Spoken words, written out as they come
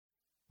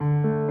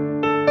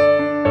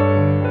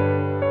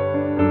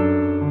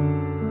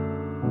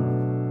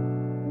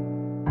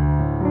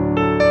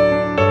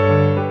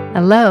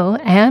Hello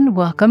and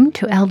welcome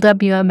to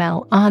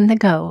LWML On the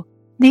Go,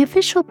 the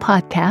official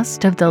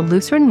podcast of the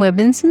Lutheran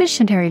Women's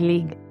Missionary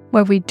League,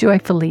 where we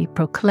joyfully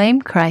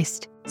proclaim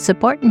Christ,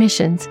 support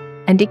missions,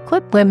 and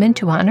equip women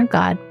to honor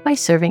God by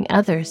serving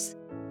others.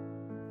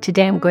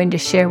 Today I'm going to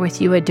share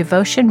with you a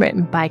devotion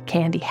written by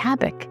Candy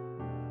Habbock.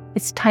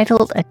 It's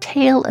titled A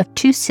Tale of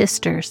Two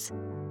Sisters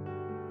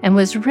and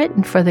was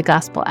written for the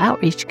Gospel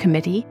Outreach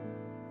Committee.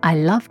 I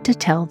love to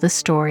tell the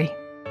story.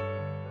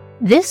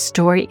 This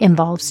story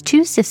involves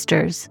two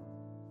sisters.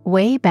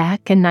 Way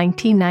back in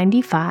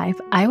 1995,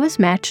 I was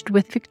matched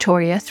with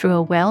Victoria through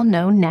a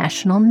well-known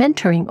national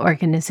mentoring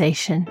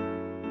organization.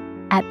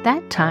 At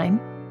that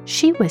time,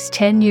 she was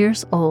 10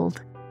 years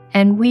old,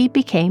 and we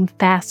became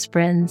fast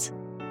friends.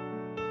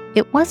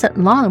 It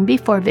wasn't long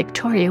before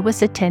Victoria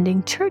was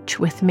attending church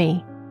with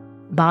me,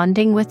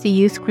 bonding with the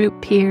youth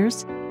group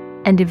peers,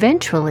 and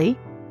eventually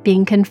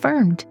being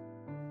confirmed.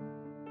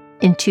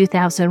 In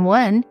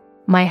 2001,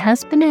 my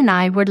husband and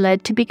I were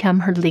led to become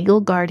her legal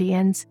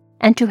guardians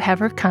and to have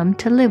her come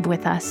to live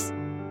with us.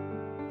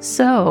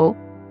 So,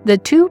 the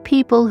two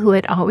people who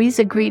had always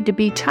agreed to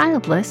be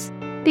childless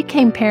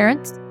became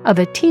parents of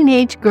a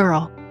teenage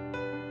girl.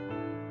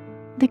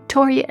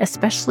 Victoria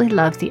especially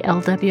loved the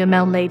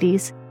LWML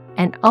ladies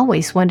and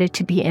always wanted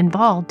to be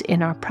involved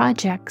in our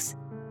projects.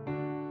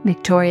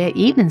 Victoria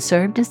even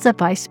served as the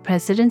vice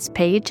president's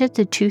page at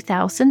the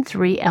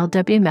 2003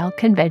 LWML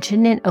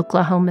convention in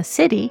Oklahoma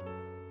City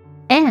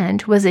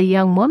and was a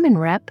young woman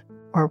rep,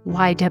 or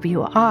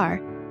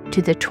YWR,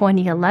 to the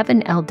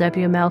 2011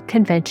 LWML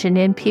convention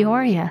in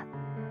Peoria.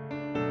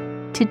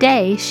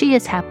 Today, she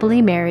is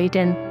happily married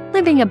and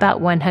living about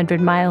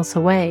 100 miles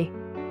away.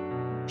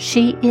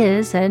 She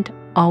is and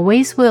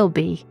always will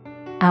be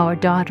our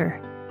daughter.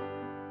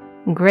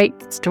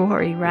 Great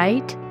story,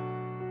 right?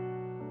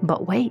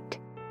 But wait,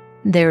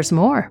 there's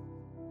more.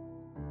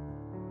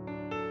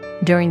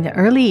 During the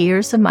early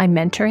years of my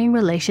mentoring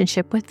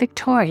relationship with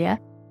Victoria,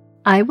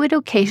 I would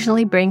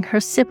occasionally bring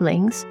her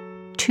siblings,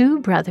 two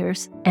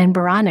brothers and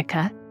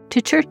Veronica, to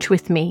church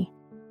with me.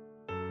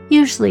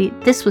 Usually,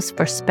 this was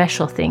for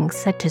special things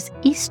such as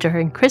Easter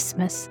and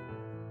Christmas.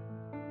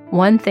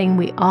 One thing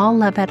we all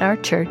love at our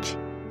church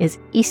is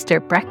Easter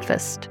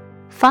breakfast,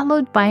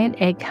 followed by an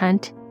egg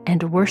hunt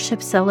and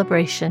worship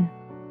celebration.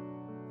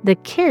 The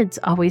kids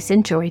always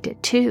enjoyed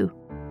it too.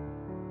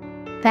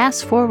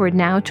 Fast forward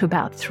now to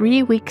about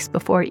 3 weeks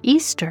before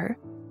Easter,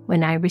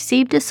 when I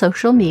received a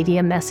social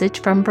media message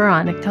from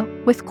Veronica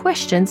with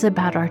questions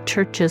about our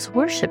church's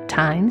worship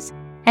times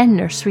and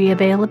nursery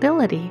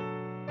availability.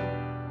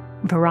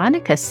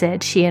 Veronica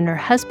said she and her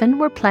husband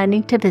were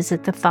planning to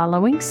visit the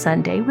following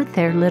Sunday with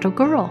their little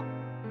girl.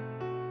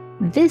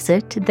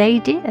 Visit they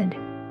did,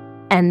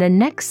 and the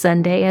next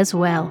Sunday as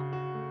well.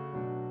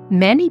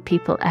 Many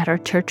people at our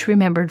church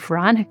remembered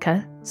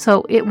Veronica,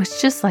 so it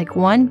was just like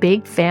one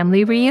big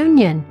family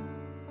reunion.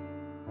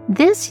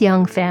 This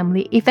young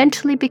family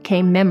eventually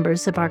became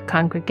members of our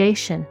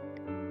congregation.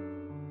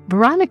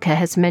 Veronica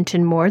has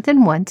mentioned more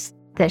than once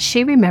that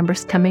she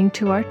remembers coming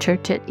to our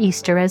church at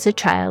Easter as a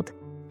child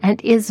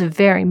and is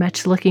very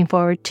much looking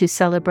forward to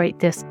celebrate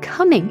this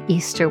coming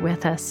Easter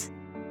with us.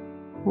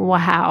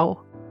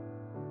 Wow!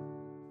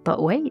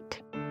 But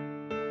wait,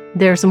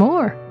 there's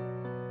more.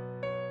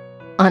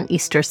 On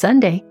Easter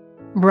Sunday,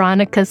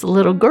 Veronica's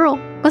little girl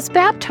was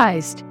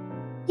baptized.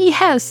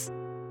 Yes!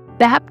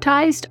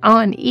 Baptized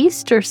on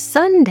Easter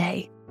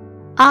Sunday.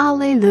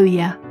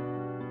 Alleluia.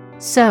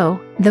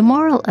 So, the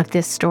moral of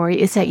this story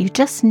is that you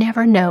just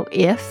never know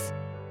if,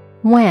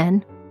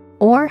 when,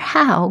 or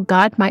how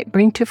God might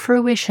bring to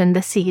fruition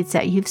the seeds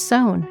that you've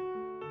sown.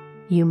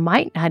 You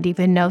might not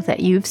even know that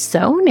you've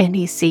sown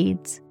any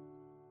seeds.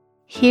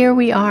 Here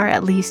we are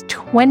at least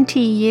 20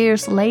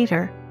 years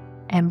later,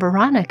 and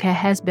Veronica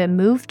has been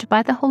moved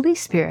by the Holy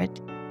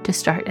Spirit to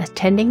start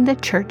attending the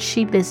church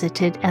she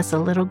visited as a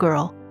little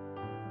girl.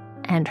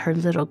 And her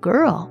little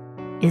girl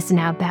is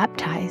now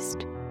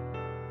baptized.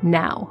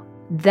 Now,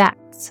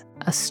 that's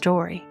a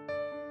story.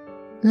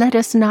 Let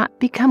us not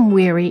become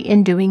weary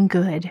in doing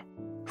good,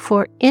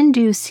 for in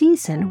due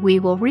season we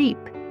will reap,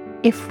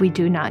 if we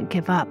do not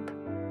give up.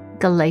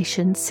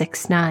 Galatians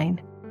 6:9.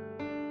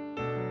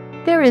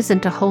 There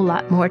isn't a whole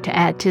lot more to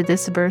add to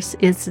this verse,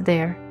 is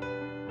there?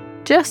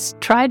 Just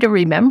try to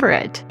remember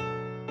it.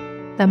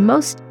 The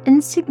most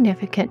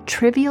insignificant,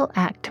 trivial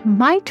act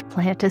might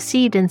plant a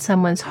seed in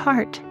someone's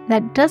heart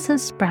that doesn't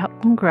sprout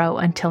and grow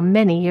until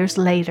many years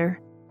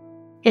later.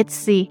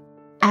 It's the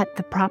 "at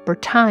the proper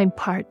time"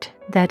 part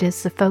that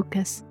is the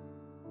focus.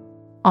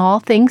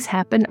 All things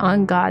happen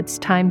on God's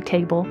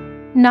timetable,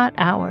 not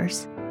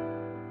ours.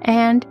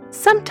 And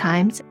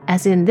sometimes,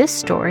 as in this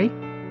story,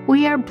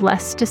 we are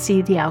blessed to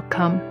see the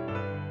outcome.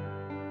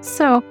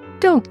 So,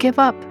 don't give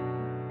up.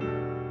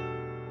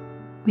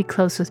 We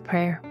close with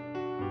prayer.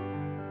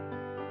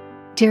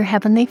 Dear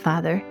Heavenly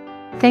Father,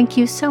 thank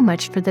you so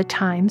much for the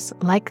times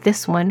like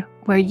this one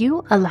where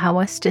you allow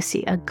us to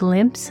see a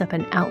glimpse of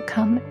an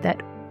outcome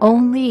that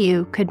only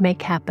you could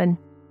make happen.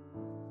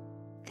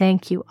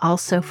 Thank you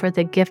also for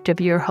the gift of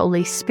your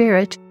Holy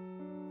Spirit,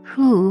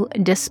 who,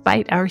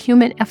 despite our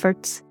human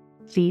efforts,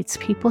 leads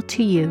people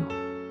to you.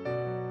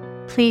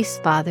 Please,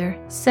 Father,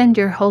 send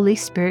your Holy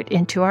Spirit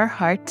into our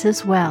hearts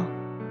as well,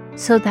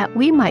 so that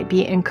we might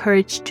be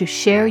encouraged to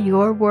share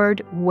your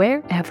word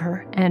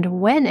wherever and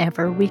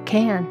whenever we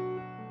can.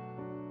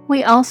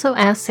 We also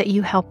ask that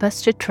you help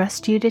us to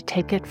trust you to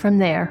take it from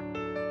there.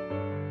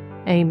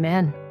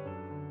 Amen.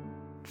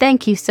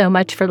 Thank you so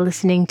much for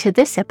listening to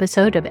this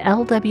episode of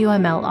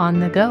LWML On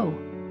the Go.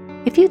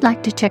 If you'd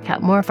like to check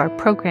out more of our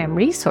program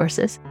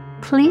resources,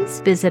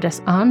 please visit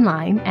us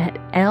online at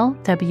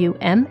lwml.org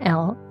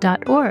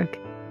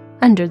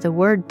under the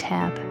Word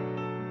tab.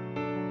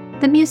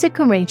 The music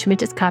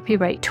arrangement is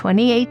copyright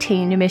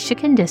 2018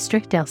 Michigan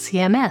District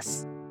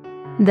LCMS.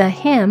 The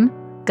hymn,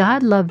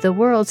 God Loved the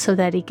World So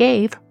That He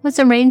Gave, was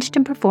arranged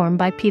and performed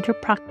by Peter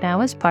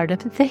Prochnow as part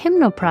of the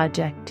Hymnal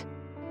Project.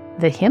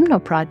 The Hymnal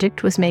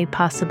Project was made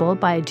possible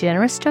by a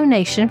generous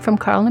donation from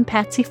Carl and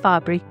Patsy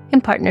Fabry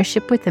in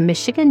partnership with the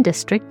Michigan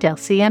District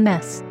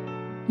LCMS.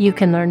 You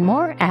can learn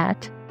more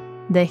at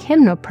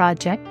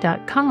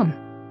thehymnalproject.com.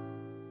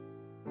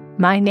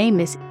 My name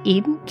is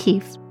Eden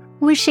Keefe,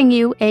 wishing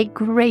you a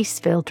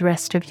grace-filled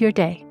rest of your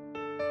day.